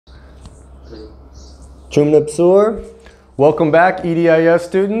Chumnapsur. Welcome back, EDIS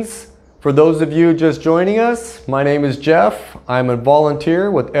students. For those of you just joining us, my name is Jeff. I'm a volunteer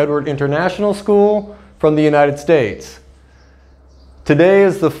with Edward International School from the United States. Today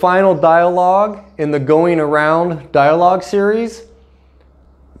is the final dialogue in the Going Around dialogue series,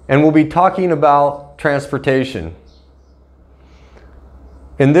 and we'll be talking about transportation.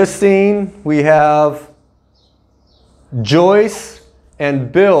 In this scene, we have Joyce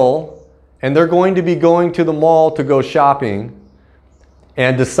and Bill, and they're going to be going to the mall to go shopping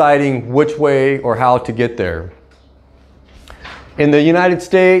and deciding which way or how to get there. In the United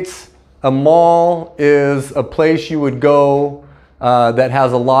States, a mall is a place you would go that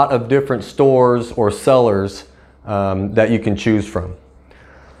has a lot of different stores or sellers that you can choose from.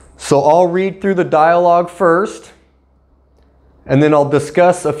 So I'll read through the dialogue first, and then I'll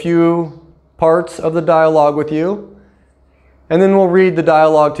discuss a few parts of the dialogue with you, and then we'll read the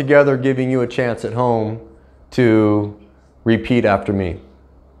dialogue together, giving you a chance at home to repeat after me.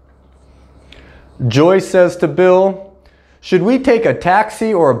 Joyce says to Bill, "Should we take a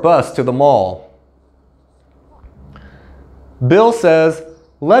taxi or a bus to the mall?" Bill says,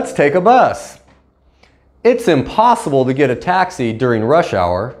 "Let's take a bus. It's impossible to get a taxi during rush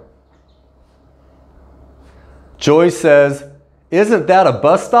hour." Joyce says, "Isn't that a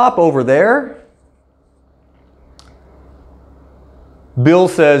bus stop over there?" Bill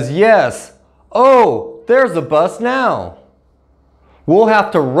says, "Yes. Oh, there's a bus now. We'll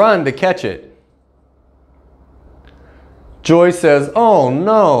have to run to catch it." Joyce says, "Oh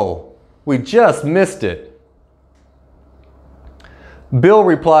no, we just missed it." Bill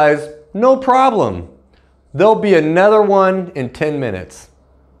replies, "No problem. There'll be another one in 10 minutes.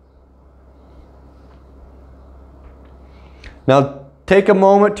 Now take a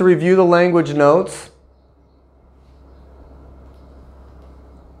moment to review the language notes.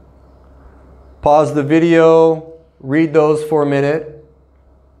 Pause the video, read those for a minute.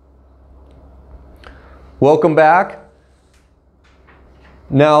 Welcome back.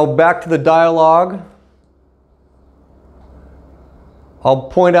 Now back to the dialogue. I'll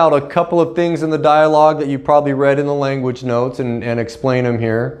point out a couple of things in the dialogue that you probably read in the language notes and explain them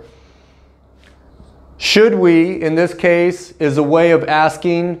here. Should we, in this case, is a way of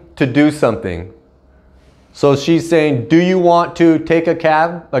asking to do something. So she's saying, do you want to take a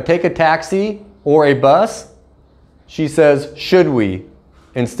cab, or take a taxi or a bus? She says, should we,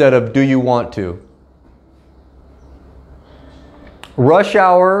 instead of do you want to. Rush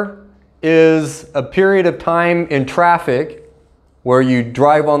hour is a period of time in traffic where you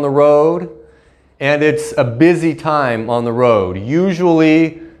drive on the road, and it's a busy time on the road.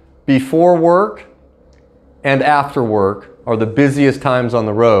 Usually before work and after work are the busiest times on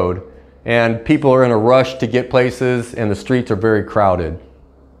the road, and people are in a rush to get places and the streets are very crowded.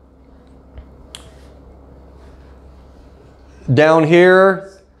 Down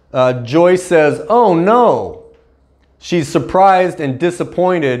here, Joyce says, "Oh no." She's surprised and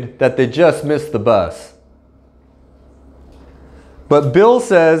disappointed that they just missed the bus. But Bill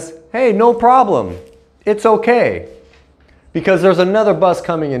says, "Hey, no problem. It's okay, because there's another bus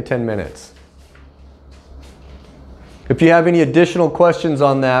coming in 10 minutes. If you have any additional questions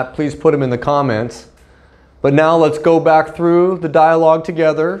on that, please put them in the comments. But now let's go back through the dialogue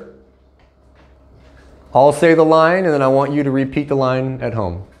together. I'll say the line, and then I want you to repeat the line at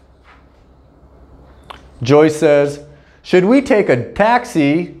home. Joyce says, "Should we take a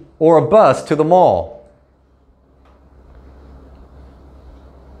taxi or a bus to the mall?"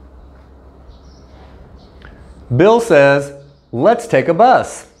 Bill says, "Let's take a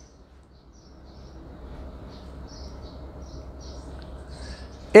bus."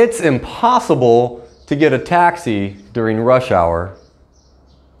 It's impossible to get a taxi during rush hour.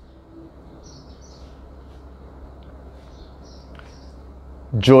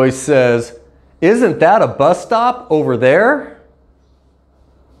 Joyce says, "Isn't that a bus stop over there?"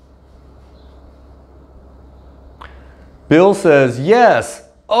 Bill says, "Yes.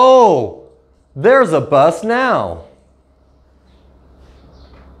 Oh, there's a bus now.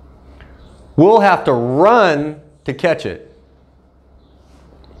 We'll have to run to catch it."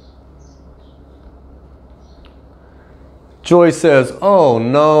 Joyce says, "Oh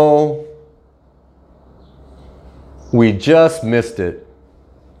no, we just missed it."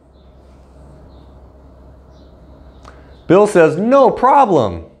 Bill says, "No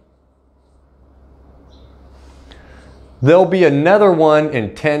problem. There'll be another one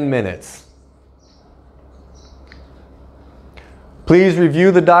in 10 minutes. Please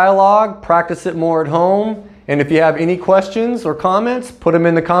review the dialogue, practice it more at home, and if you have any questions or comments, put them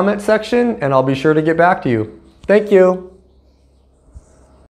in the comment section and I'll be sure to get back to you. Thank you.